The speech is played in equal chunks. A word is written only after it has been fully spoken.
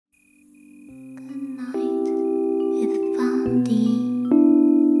Foundy.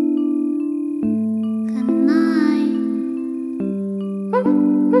 Good night.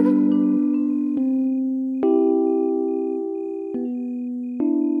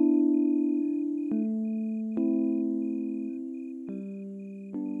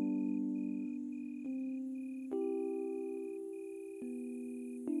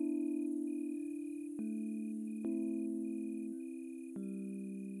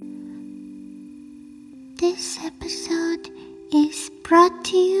 This episode is brought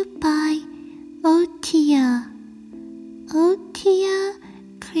to you by Otia. Otia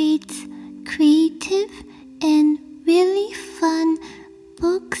creates creative and really fun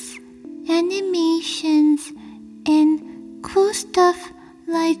books, animations, and cool stuff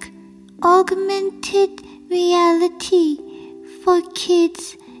like augmented reality for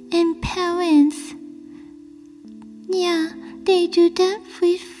kids and parents. Yeah, they do that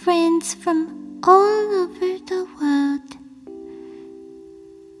with friends from all over the world.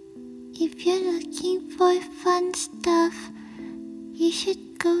 If you're looking for fun stuff, you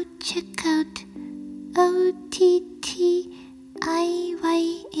should go check out OTTIYA.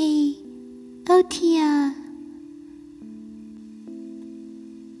 Otia.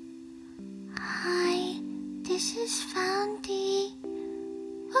 Hi, this is Foundy.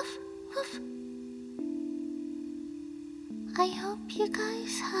 Woof, woof. I hope you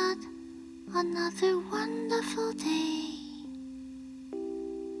guys had another wonderful day.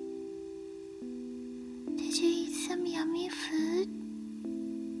 Did you eat some yummy food?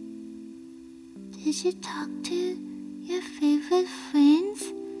 Did you talk to your favorite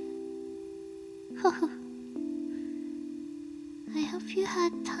friends? I hope you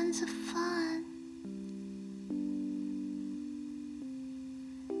had tons of fun.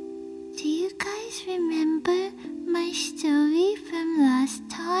 Do you guys remember my story from last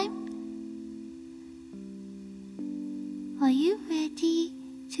time? Are you ready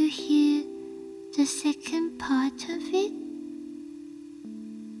to hear the second part of it?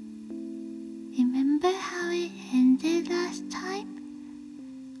 Remember how it ended last time?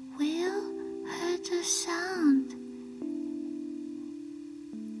 Will heard a sound.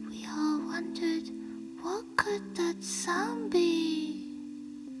 We all wondered, what could that sound be?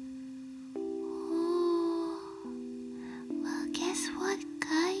 Oh, well, guess what,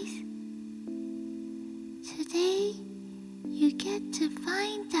 guys? Today, you get to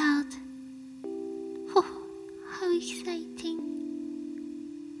find out. Oh, how exciting.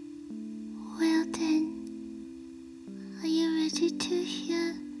 Well then, are you ready to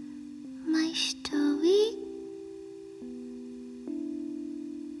hear my story?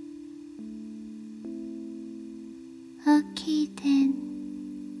 Okay then.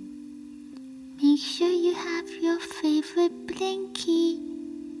 Make sure you have your favorite blankie.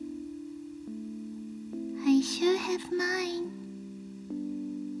 I sure have mine.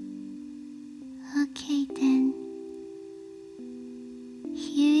 Okay then.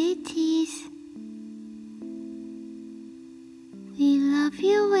 Here it is. We love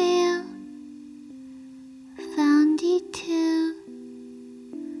you well. Foundy too.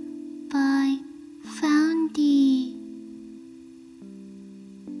 By Foundy.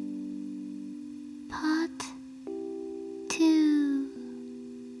 Part 2.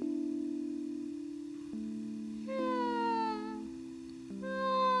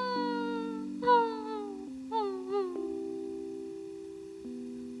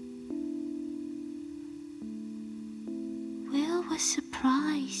 Will was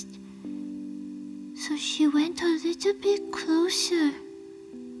surprised, so she went a little bit closer.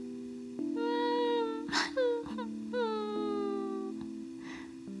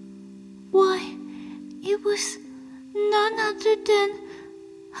 Why, it was none other than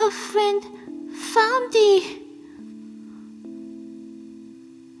her friend Foundy.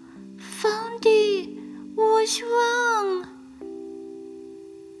 Foundy was wrong,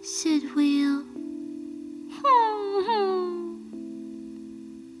 said Will.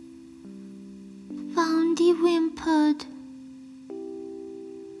 Foundy whimpered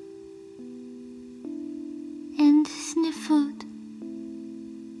and sniffled.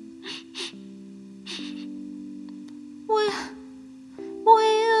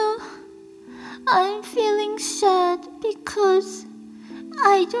 Well, I'm feeling sad because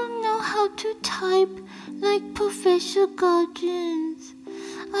I don't know how to type like Professor Gardens.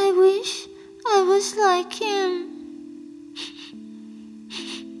 I wish I was like him.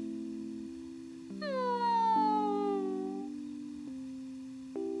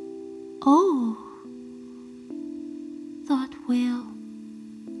 Oh, thought Will.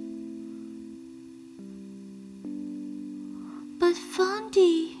 But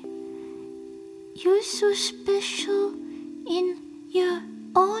Foundy, you're so special in your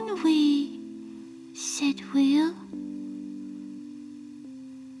own way, said Will.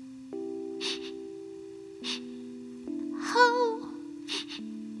 How?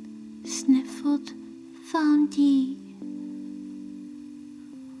 Sniffled Foundy.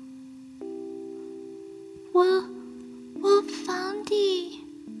 Well, Foundy,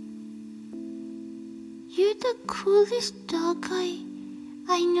 you're the coolest dog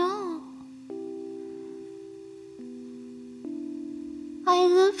I know. I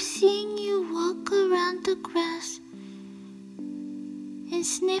love seeing you walk around the grass and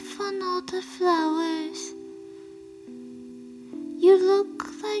sniff on all the flowers. You look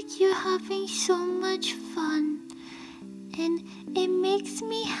like you're having so much fun, and it makes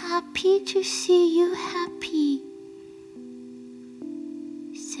me happy to see you happy,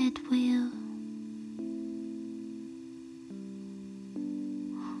 said Will.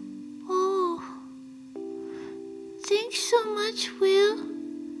 Oh, thanks so much, Will.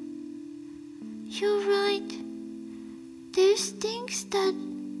 You're right. There's things that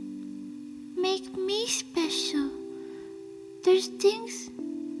make me special. There's things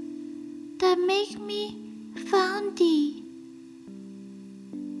that make me Foundy.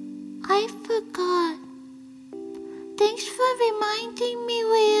 I forgot. Thanks for reminding me,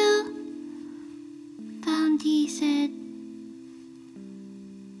 Will, Foundy said.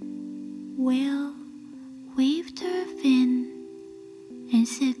 Will waved her fin and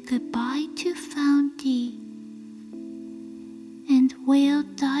said goodbye to Foundy, and Will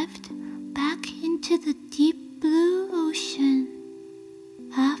dived back into the deep blue ocean.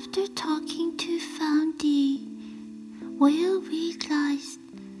 After talking to Foundy, Will realized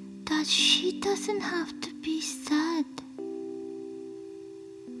that she doesn't have to be sad.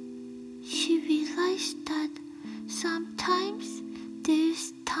 She realized that sometimes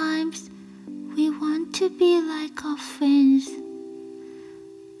there's times we want to be like our friends,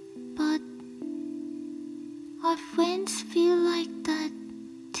 but our friends feel like that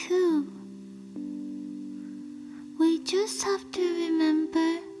too. We just have to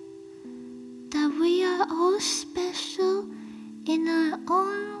remember that we are all special in our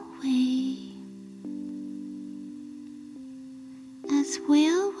own way. As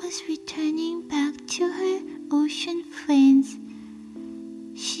Will was returning back to her ocean friends,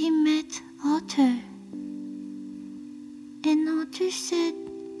 she met Otter. And Otter said,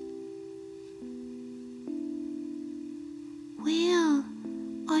 Will,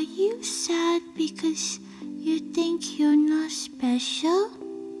 are you sad because you think you're not special?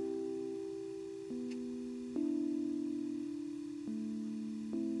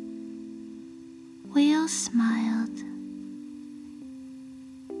 Will smiled,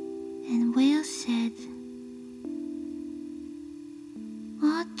 and Will said,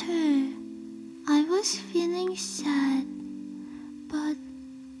 Otter, I was feeling sad, but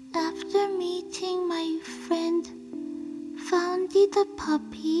after meeting my friend Foundy the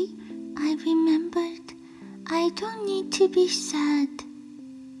puppy, I remembered I don't need to be sad,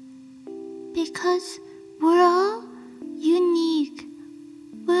 because we're all unique.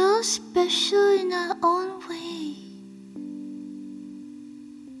 We're all special in our own way.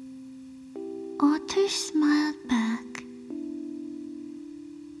 Otter smiled back,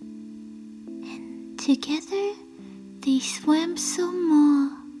 and together they swam some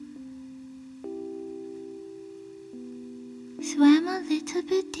more. Swam a little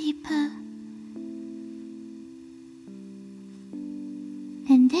bit deeper,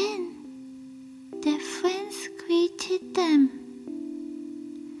 and then their friends greeted them.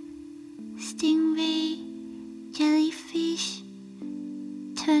 Stingray, jellyfish,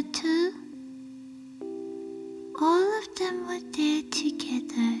 turtle, all of them were there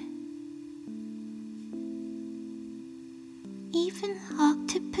together. Even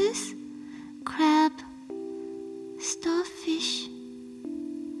octopus, crab, starfish,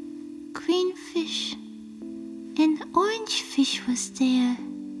 greenfish, and orange fish was there.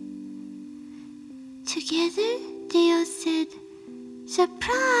 Together they all said,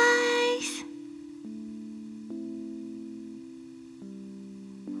 "Surprise!"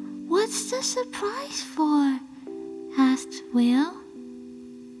 "What's the surprise for?" asked Will.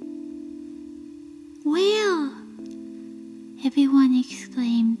 "Will!" everyone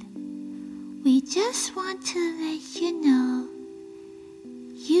exclaimed. "We just want to let you know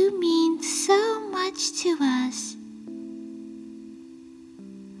you mean so much to us."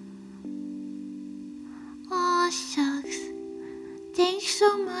 "Aw, shucks. Thanks so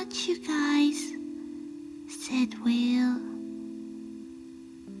much, you guys," said Will.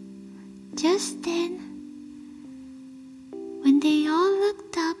 Just then, when they all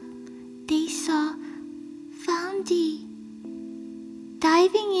looked up, they saw Foundy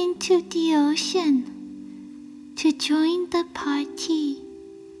diving into the ocean to join the party.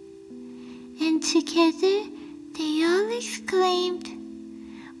 And together they all exclaimed,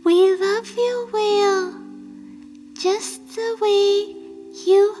 "We love you, whale, just the way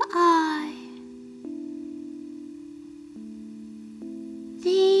you are."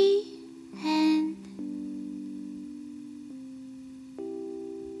 The end.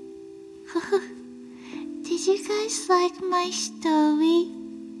 Did you guys like my story?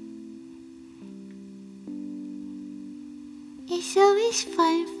 It's always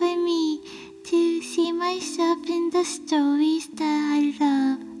fun for me to see myself in the stories that I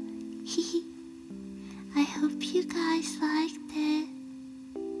love. I hope you guys liked it.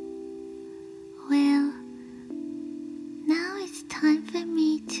 Well, now it's time for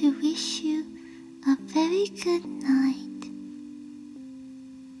me to wish you a very good night.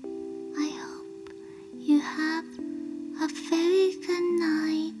 I hope you have a very good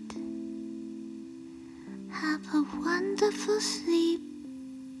night. Have a wonderful sleep.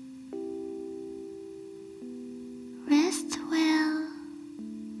 Rest well.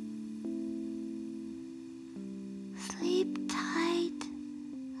 Sleep tight,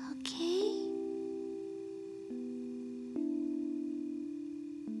 okay?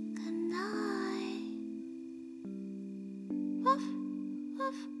 Good night. Woof,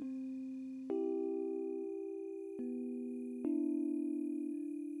 woof.